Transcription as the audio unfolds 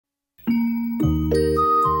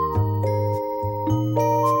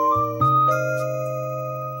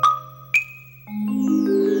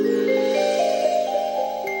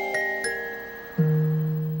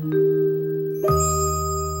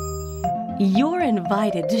You're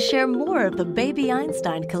invited to share more of the Baby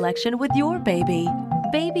Einstein collection with your baby.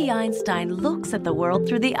 Baby Einstein looks at the world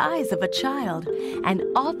through the eyes of a child and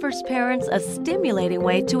offers parents a stimulating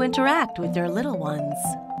way to interact with their little ones.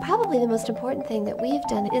 Probably the most important thing that we've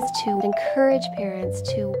done is to encourage parents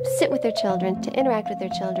to sit with their children, to interact with their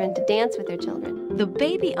children, to dance with their children. The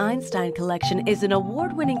Baby Einstein collection is an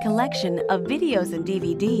award-winning collection of videos and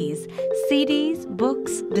DVDs, CDs,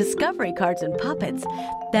 books, discovery cards, and puppets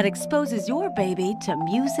that exposes your baby to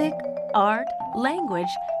music, art, language,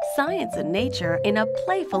 science, and nature in a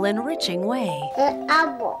playful, enriching way. An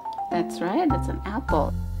apple. That's right, it's an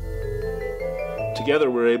apple. Together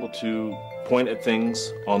we're able to point at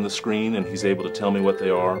things on the screen and he's able to tell me what they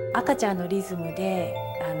are. 赤ちゃんのリズムで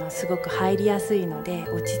すごく入りやすいので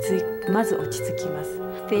まず落ち着きます。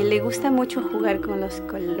Le gusta mucho jugar con los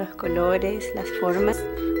colores, las formas.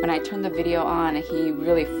 When I turned the video on, he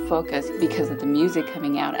really focused because of the music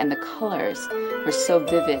coming out and the colors were so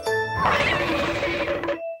vivid.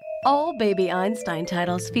 All Baby Einstein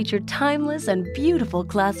titles feature timeless and beautiful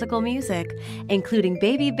classical music, including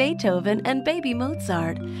Baby Beethoven and Baby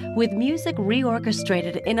Mozart, with music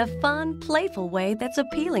reorchestrated in a fun, playful way that's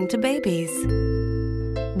appealing to babies.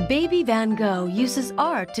 Baby Van Gogh uses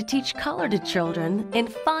art to teach color to children in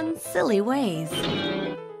fun, silly ways.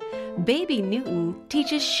 Baby Newton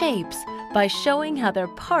teaches shapes by showing how they're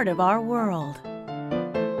part of our world.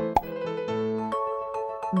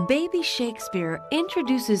 Baby Shakespeare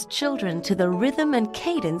introduces children to the rhythm and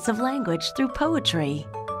cadence of language through poetry.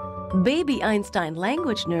 Baby Einstein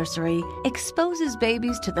Language Nursery exposes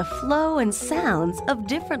babies to the flow and sounds of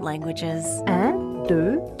different languages. 1,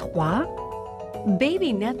 2, 3.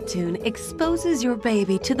 Baby Neptune exposes your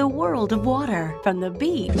baby to the world of water, from the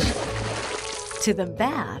beach to the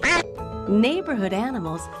bath. Neighborhood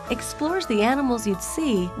Animals explores the animals you'd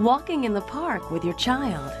see walking in the park with your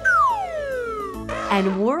child.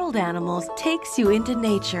 And World Animals takes you into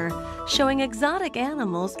nature, showing exotic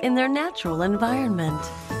animals in their natural environment.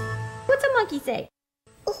 What's a monkey say?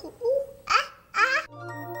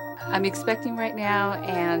 I'm expecting right now,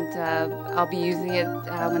 and I'll be using it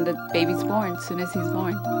when the baby's born, as soon as he's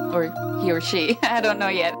born. Or he or she, I don't know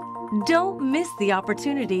yet. Don't miss the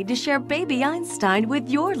opportunity to share Baby Einstein with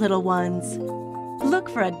your little ones. Look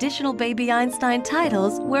for additional Baby Einstein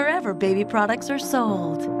titles wherever baby products are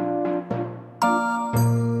sold.